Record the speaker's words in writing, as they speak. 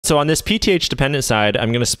so on this PTH dependent side,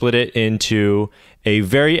 I'm going to split it into a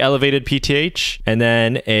very elevated PTH and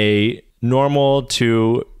then a normal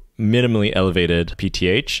to minimally elevated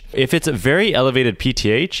PTH. If it's a very elevated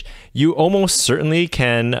PTH, you almost certainly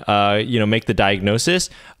can make the diagnosis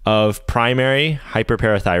of primary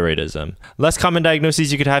hyperparathyroidism. Less common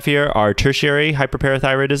diagnoses you could have here are tertiary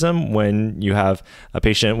hyperparathyroidism, when you have a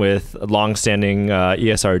patient with long-standing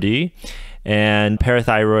ESRD, and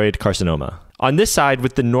parathyroid carcinoma. On this side,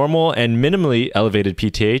 with the normal and minimally elevated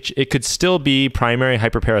PTH, it could still be primary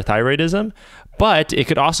hyperparathyroidism, but it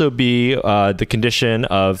could also be the condition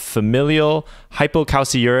of familial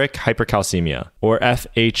hypocalciuric hypercalcemia, or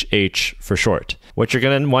FHH for short. What you're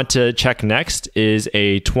going to want to check next is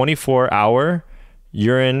a 24-hour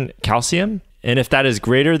urine calcium. And if that is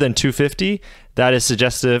greater than 250, that is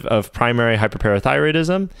suggestive of primary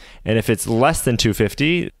hyperparathyroidism. And if it's less than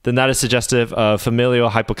 250, then that is suggestive of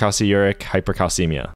familial hypocalciuric hypercalcemia.